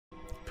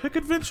Pick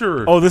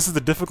adventure. Oh, this is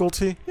the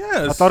difficulty?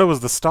 Yes. I thought it was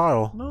the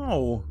style.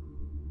 No.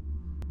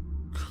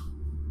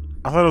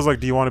 I thought it was like,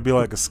 do you want to be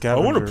like a I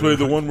scavenger? want to play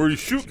the one where you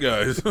shoot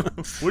guys.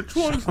 Which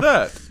one's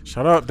that?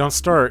 Shut up, don't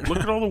start. Look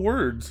at all the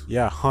words.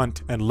 Yeah,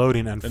 hunt and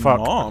loading and, And fuck.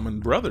 mom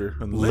and brother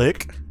and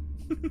Lick.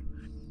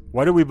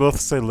 Why did we both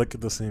say lick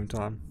at the same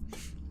time?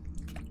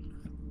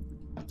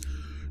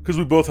 Because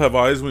we both have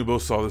eyes and we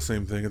both saw the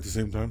same thing at the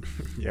same time.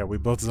 Yeah, we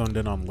both zoned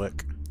in on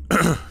lick.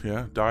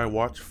 Yeah, die,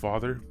 watch,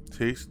 father,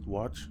 taste,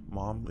 watch,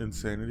 mom,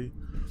 insanity.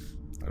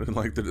 I didn't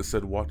like that it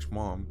said watch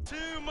mom. To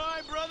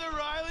my brother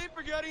Riley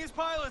for getting his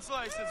pilot's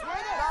license. Where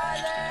the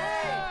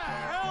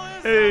hell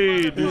is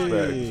Hey, that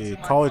douchebags. Hey,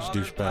 college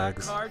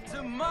douchebags. card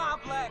to my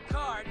black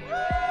card?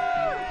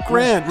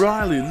 Grant!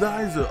 Riley,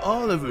 Liza,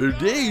 Oliver,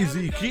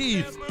 Daisy,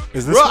 Keith.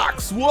 Is this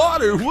Rocks,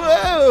 water,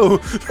 whoa!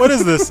 what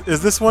is this?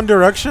 Is this One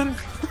Direction?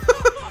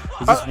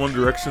 Is this One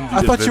Direction?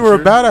 I thought you were a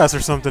badass or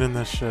something in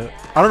this shit.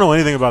 I don't know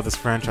anything about this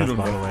franchise, You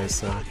don't by know. the way,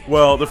 so...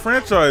 Well, the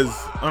franchise,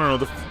 I don't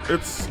know,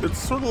 it's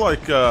sort of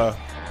like,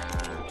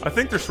 I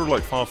think they're sort of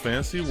like Final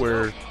Fantasy,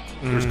 where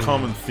there's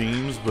common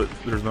themes, but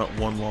there's not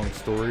one long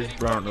story.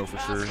 But I don't know for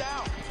sure.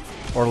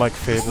 Or like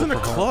This Fable, isn't a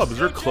perhaps. club. Is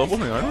there a club on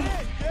the island?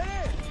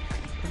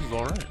 This is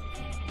alright.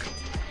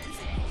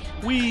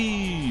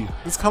 Whee!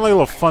 It's kind of like a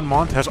little fun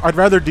montage. I'd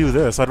rather do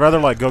this. I'd rather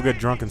like go get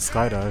drunk and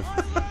skydive.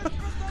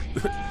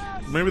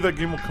 Maybe that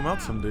game will come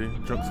out someday.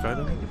 Drunk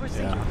Skydiving?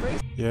 Yeah.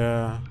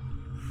 Yeah.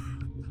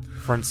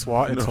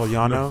 Francois No,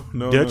 Italiano.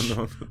 no, Ditch.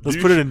 no. Let's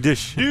Douche. put it in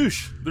dish.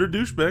 Douche! They're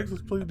douchebags.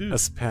 Let's play douche.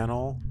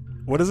 Espanol.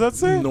 What does that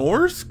say?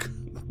 Norsk?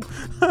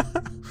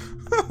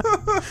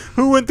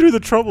 Who went through the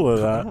trouble of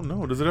I that? don't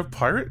know. Does it have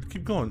pirate?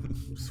 Keep going.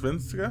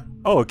 Svenska?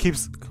 Oh, it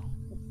keeps...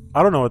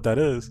 I don't know what that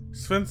is.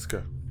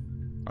 Svenska.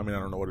 I mean, I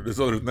don't know what it is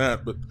other than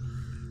that, but...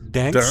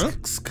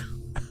 Dansk? Dansk?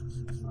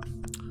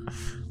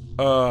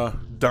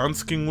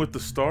 Dansking with the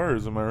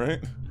Stars, am I right?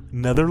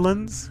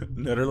 Netherlands?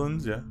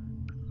 Netherlands, yeah.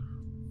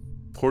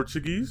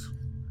 Portuguese?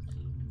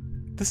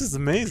 This is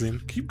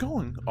amazing. Keep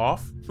going.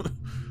 Off?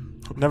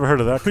 Never heard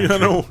of that country. Yeah,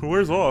 no.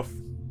 Where's off?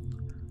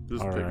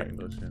 Just pick Alright.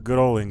 English, yeah. Good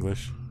old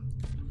English.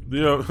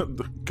 Yeah,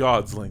 the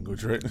God's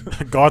language, right?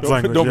 God's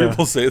language, Don't yeah.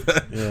 people say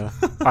that? Yeah.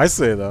 I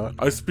say that.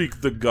 I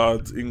speak the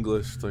God's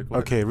English. It's like,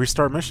 what? Okay,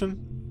 restart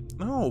mission?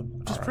 No,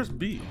 just press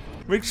B.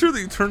 Make sure that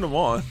you turn them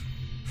on.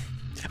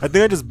 I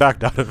think I just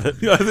backed out of it.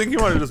 Yeah, I think you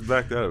might have just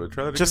backed out of it.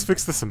 Try that Just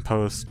fix this in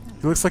post.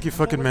 He looks like he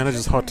fucking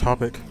manages Hot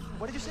Topic.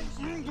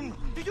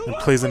 And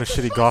plays in a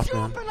shitty goth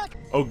man. again.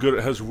 Oh, good.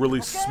 It has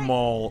really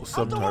small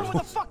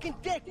subtitles.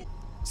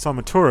 So I'm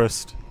a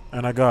tourist,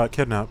 and I got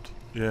kidnapped.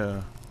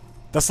 Yeah.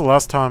 That's the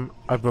last time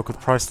I booked with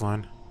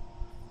Priceline.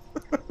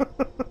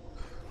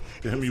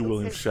 Damn you,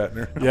 William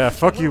Shatner. Yeah,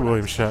 fuck you,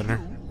 William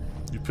Shatner.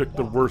 You picked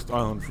the worst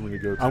island for me to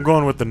go to. I'm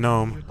going with the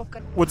gnome.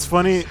 What's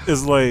funny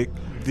is like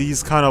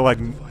these kind of like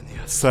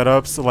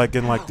setups, like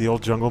in like the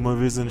old jungle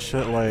movies and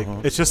shit. Like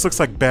it just looks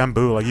like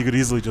bamboo. Like you could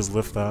easily just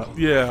lift that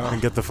Yeah. and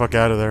get the fuck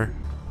out of there.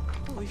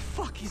 Holy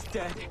fuck, he's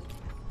dead.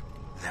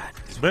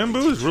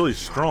 Bamboo is really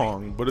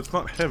strong, but it's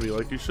not heavy.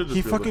 Like, you should just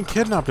He be able fucking to...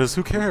 kidnapped us.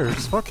 Who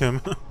cares? Fuck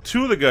him.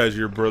 Two of the guys are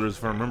your brothers,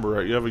 if I remember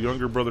right. You have a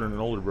younger brother and an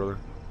older brother.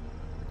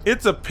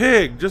 It's a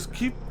pig. Just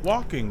keep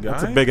walking, guys.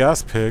 That's a big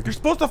ass pig. You're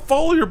supposed to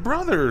follow your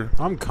brother.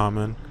 I'm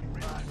coming.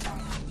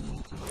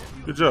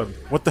 Good job.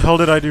 What the hell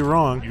did I do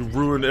wrong? You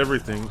ruined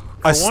everything.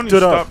 For I one,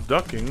 stood you up. stopped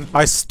ducking.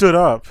 I stood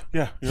up.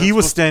 Yeah. you're He not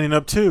was supposed standing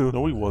up too. to...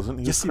 No, he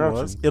wasn't. He Yes, was he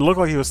crouching. was. It looked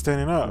like he was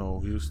standing up.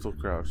 No, he was still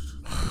crouched.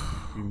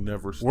 You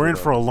never stood We're in up.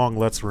 for a long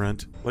let's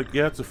rent. Like,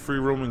 yeah, it's a free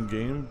roaming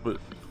game, but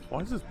why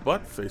is his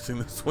butt facing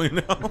this way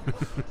now?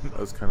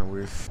 That's kind of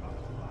weird.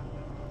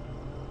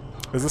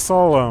 Is this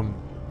all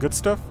good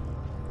stuff?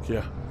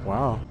 Yeah.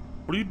 Wow.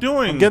 What are you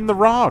doing? I'm getting the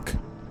rock.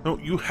 No,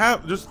 you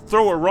have... Just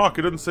throw a rock.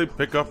 It doesn't say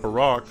pick up a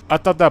rock. I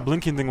thought that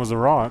blinking thing was a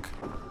rock.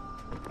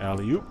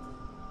 Alley-oop.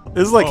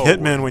 This is like Oh.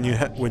 Hitman when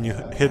you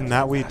hidden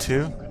that way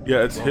too.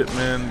 Yeah, it's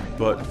Hitman,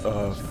 but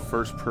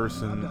first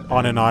person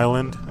On an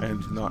island.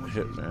 and not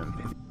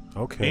Hitman.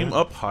 Okay. Aim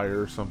up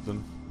higher or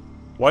something.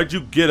 Why'd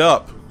you get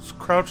up? Just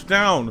crouch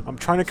down. I'm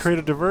trying to create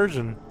a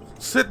diversion.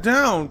 Sit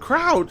down.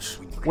 Crouch.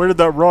 Where did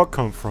that rock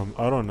come from?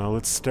 I don't know.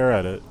 Let's stare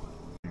at it.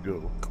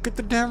 Go. Go get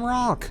the damn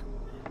rock.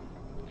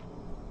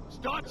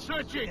 Start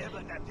searching.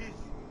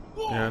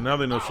 Yeah, now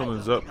they know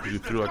something's up because you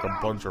threw like a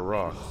bunch of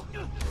rocks.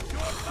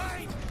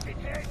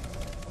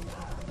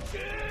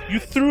 You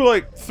threw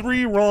like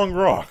 3 wrong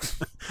rocks.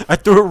 I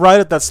threw it right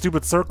at that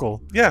stupid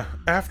circle. Yeah,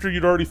 after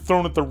you'd already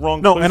thrown it the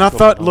wrong No, place and a I couple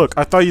thought, times. look,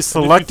 I thought you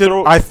selected.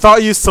 throw- I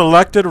thought you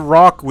selected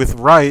rock with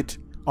right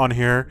on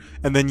here,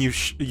 and then you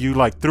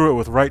like threw it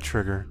with right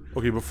trigger.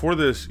 Okay, before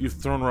this, you've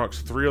thrown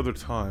rocks 3 other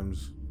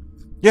times.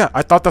 Yeah,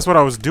 I thought that's what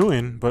I was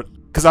doing, but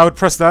because I would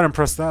press that and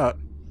press that.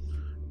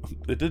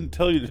 It didn't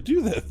tell you to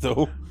do that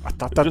though. I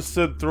thought It that. just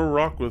said throw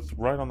rock with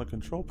right on the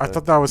control I pad.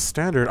 thought that was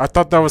standard. I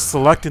thought that was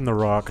selecting the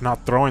rock,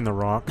 not throwing the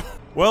rock.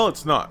 Well,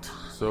 it's not.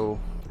 So,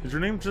 is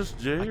your name just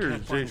Jay, or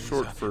is Jay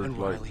short for and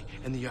like Riley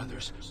and the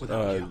others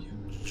without you.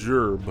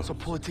 Gerb. So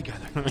pull it together.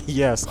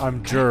 Yes,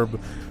 I'm Gerb,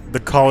 the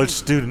college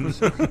student.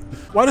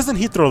 Why doesn't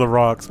he throw the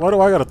rocks? Why do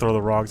I gotta throw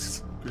the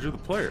rocks? Because you're the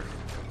player.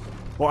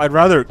 Well, I'd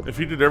rather... If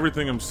he did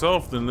everything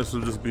himself, then this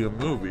would just be a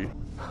movie.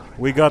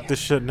 We got this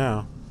shit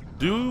now.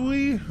 Do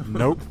we?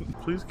 Nope.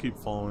 Please keep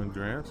following,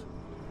 Grant.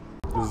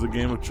 This is a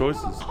game of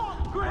choices.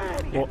 Well,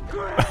 Run,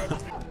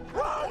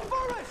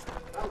 Forrest!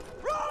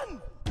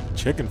 Run!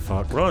 chicken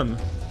fuck. Run.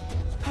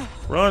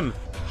 Run.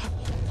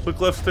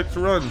 Click left stick to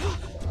run.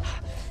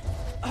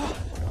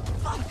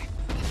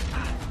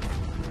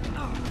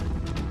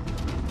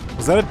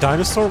 Was that a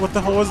dinosaur? What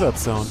the hell was that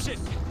sound?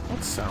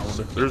 What sound?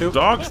 There's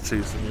dogs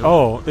chasing you.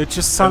 Oh, it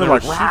just sounded and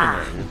like... shooting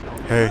at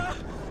you. Hey,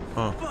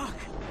 Huh.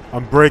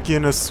 I'm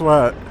breaking a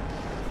sweat.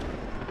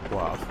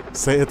 Wow.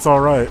 Say it's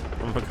alright.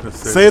 I'm not gonna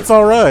say Say that. it's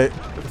alright.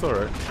 It's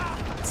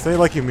alright. Say it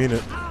like you mean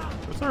it.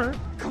 It's alright.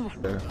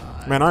 Yeah.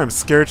 Man, I am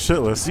scared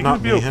shitless. Is he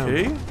Not gonna me, be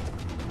okay? him.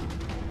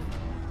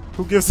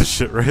 Who gives a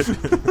shit, right?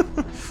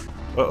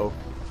 Uh-oh.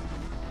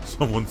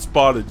 Someone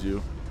spotted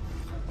you.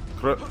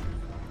 Are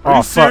Oh,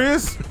 you fuck.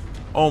 serious?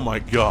 Oh my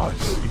gosh.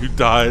 You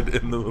died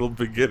in the little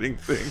beginning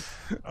thing.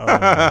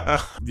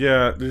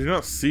 Yeah, did you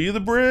not see the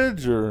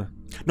bridge, or?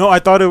 No, I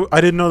thought it.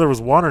 I didn't know there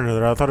was water under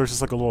there. I thought it was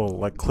just like a little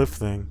like cliff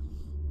thing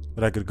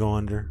that I could go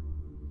under.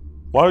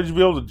 Why would you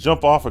be able to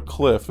jump off a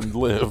cliff and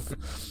live?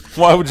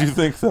 Why would you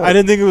think that? I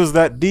didn't think it was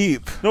that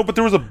deep. No, but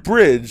there was a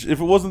bridge. If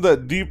it wasn't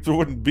that deep, there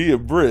wouldn't be a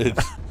bridge.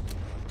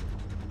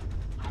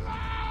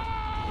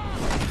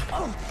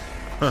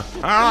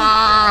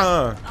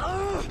 Ah!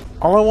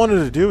 All I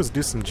wanted to do was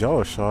do some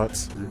Jello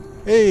shots.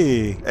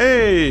 Hey,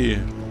 Hey!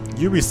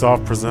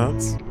 Ubisoft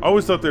presents. I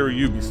always thought they were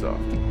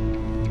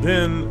Ubisoft.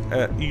 Then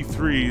at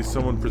E3,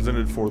 someone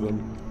presented for them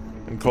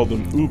and called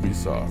them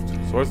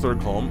Ubisoft. So I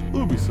started calling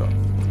them Ubisoft.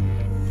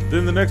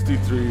 Then the next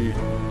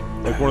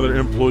E3, like one of their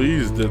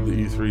employees did the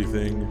E3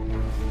 thing,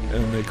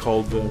 and they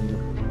called them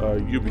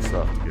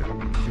Ubisoft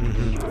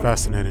again.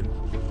 Fascinating.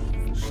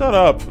 Shut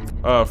up.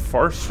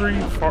 Farcree?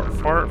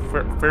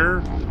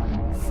 Farcree?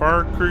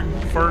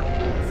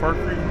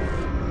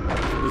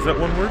 Is that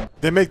one word?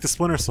 They make the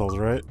Splinter Cells,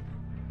 right?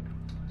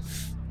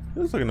 He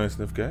looks like a nice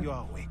enough guy. You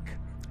are awake.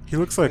 He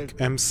looks like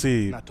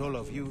MC Not all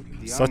of you.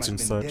 The such arm and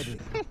has such. been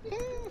dead.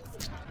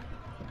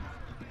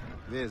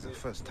 There's a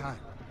first time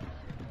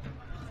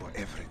for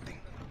everything.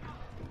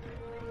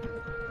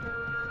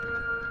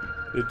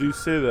 They do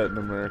say that in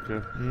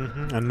America.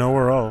 And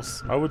nowhere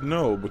else. I would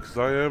know because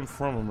I am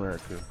from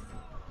America.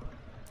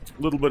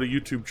 A little bit of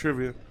YouTube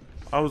trivia.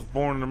 I was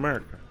born in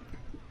America.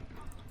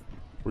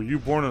 Were you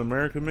born in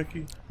America,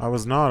 Mickey? I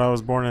was not. I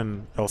was born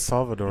in El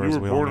Salvador. You as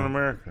were we all born in know.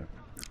 America.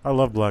 I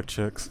love black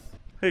chicks.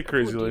 Hey,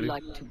 crazy Would lady. you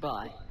like to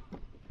buy?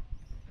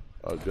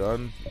 A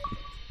gun.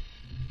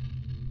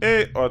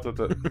 Hey, oh, I thought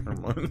that. Never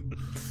mind.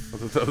 I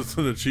thought that was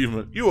an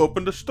achievement. You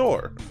opened a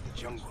store. The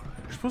jungle.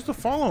 You're supposed to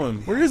follow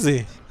him. Where is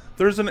he?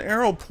 There's an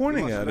arrow You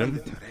pointing must at learn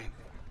the him. terrain.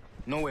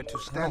 Nowhere to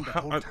stand the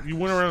whole time. You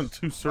went around in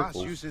two Boss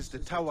circles. uses the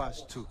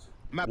towers to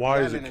map Why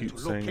the does it island keep and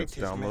to saying locate it's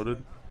his men.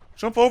 downloaded?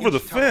 Jump over the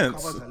Each tower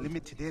fence. covers a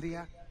limited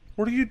area.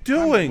 What are you Climb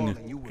the wall doing?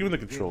 and you will Give me the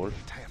reveal controller. the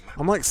entire map.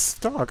 I'm like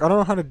stuck. I don't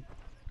know how to.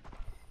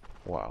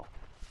 Wow.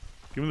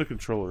 Give me the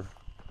controller.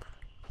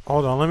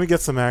 Hold on. Let me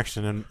get some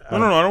action. And No,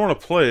 no, no. I don't want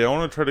to play. I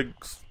want to try to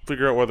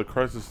figure out why the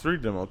Crysis 3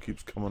 demo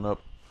keeps coming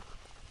up.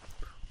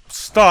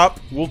 Stop.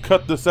 We'll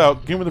cut this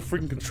out. Give me the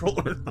freaking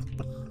controller.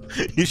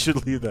 You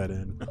should leave that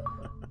in.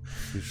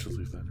 You should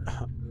leave that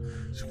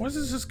in. So why does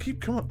this just keep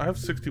coming? I have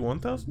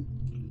 61,000?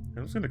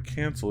 I'm just going to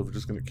cancel if it's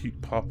just going to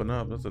keep popping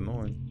up. That's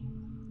annoying.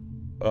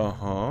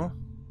 Uh-huh.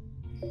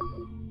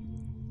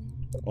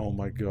 Oh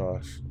my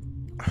gosh.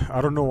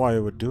 I don't know why it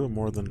would do it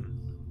more than.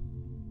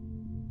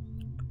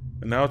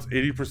 And now it's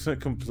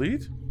 80%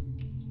 complete?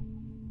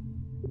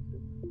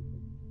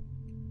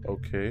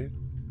 Okay.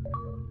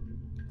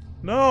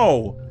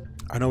 No!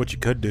 I know what you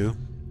could do.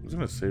 I was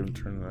gonna save and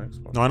turn to the next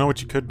one. No, I know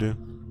what you could do.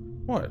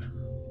 What?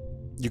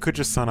 You could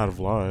just sign out of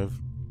live.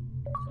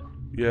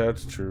 Yeah,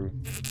 that's true.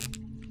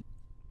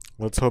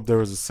 Let's hope there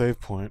was a save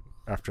point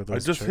after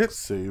those. I just checks. hit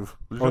save.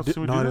 Did you Oh, not see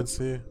me no, do I that? didn't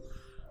see.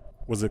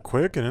 Was it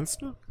quick and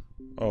instant?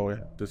 Oh, yeah.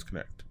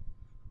 Disconnect.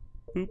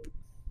 Boop.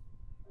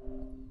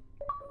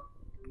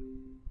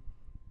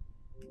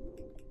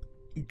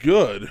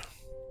 Good.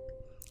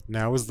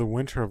 Now is the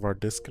winter of our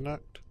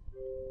disconnect.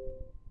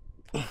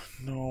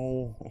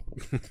 No.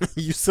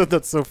 You said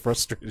that so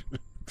frustrated.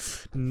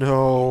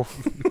 No.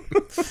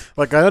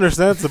 Like, I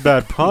understand it's a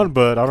bad pun,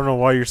 but I don't know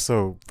why you're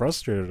so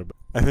frustrated about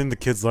it. I think the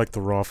kids like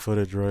the raw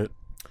footage, right?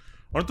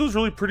 Aren't those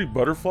really pretty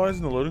butterflies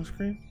in the loading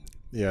screen?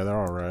 Yeah, they're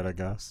alright, I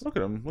guess. Look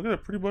at him. Look at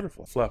that pretty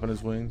butterfly flapping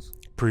his wings.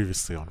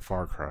 Previously on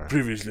Far Cry.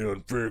 Previously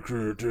on Far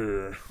Cry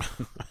 2.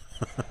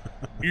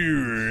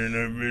 You're in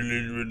a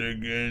village with a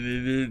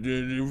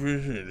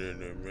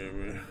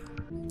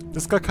gun.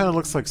 This guy kind of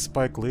looks like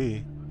Spike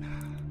Lee.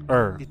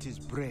 It is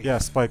brave Yeah,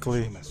 Spike to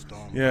Lee. swim a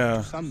storm,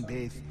 Yeah.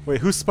 sunbathe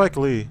Wait, who's Spike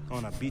Lee?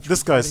 on a beach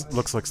This with guy colleagues.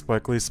 looks like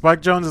Spike Lee.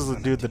 Spike Jones is the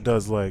dude that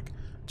does, like,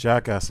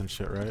 Jackass and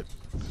shit, right?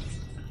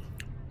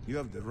 You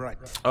have the right.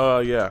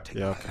 Yeah. to take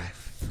Yeah, my okay.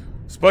 life.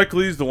 Spike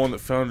Lee's the one that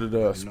founded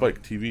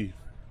Spike TV.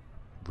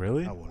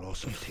 Really? I will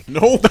also take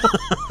No.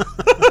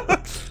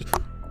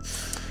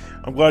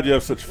 I'm glad you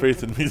have such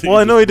faith in me. that Well, you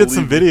I know he just did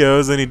some believe me.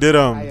 videos, and he did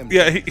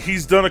Yeah,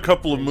 he's done a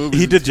couple of movies.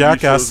 he and did TV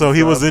Jackass, shows so and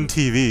he was stuff. in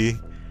TV.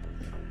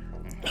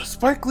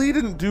 Spike Lee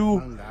didn't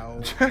do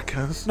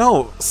Jackass.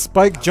 No,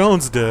 Spike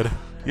Jones did.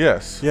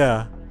 Yes.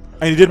 Yeah,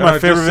 and he did And my I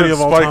favorite just said video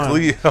of all Spike time.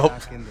 Lee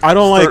helped I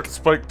don't start like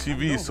Spike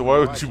TV, so why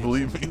would you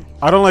believe me?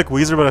 I don't like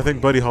Weezer, but I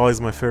think Buddy Holly's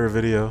my favorite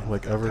video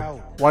like ever.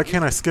 Why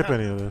can't I skip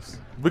any of this?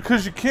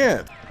 Because you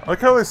can't. I like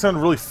how they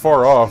sound really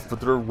far off, but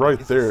they're right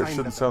there. It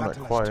shouldn't sound that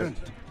quiet.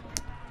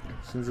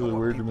 Seems really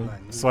weird to me.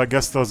 So I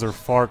guess those are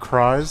far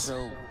cries.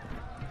 So,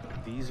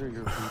 these are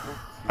your people?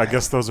 I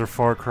guess those are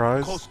far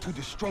cries. Calls to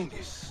the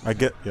strongest. I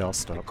get. Yeah, I'll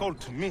stop. Call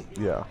to me.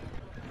 Yeah.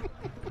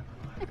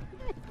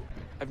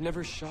 I've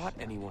never shot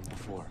anyone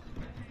before.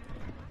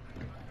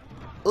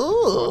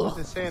 What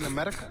does it say in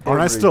America?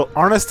 Aren't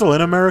I still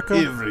in America?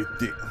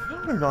 Everything.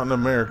 No, you're not in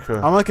America.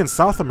 I'm like in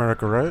South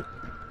America, right?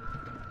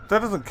 That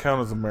doesn't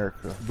count as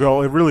America.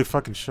 Well, it really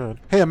fucking should.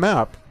 Hey, a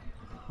map.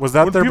 Was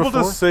that When there people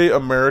before? just say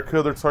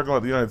America, they're talking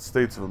about the United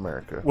States of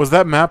America. Was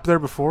that map there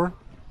before?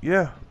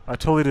 Yeah. I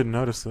totally didn't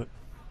notice it.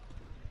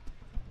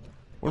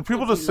 When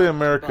people just say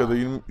America, they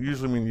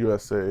usually mean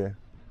USA.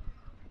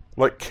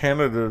 Like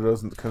Canada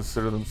doesn't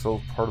consider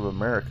themselves part of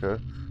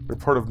America. They're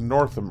part of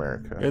North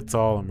America. It's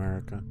all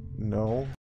America. No.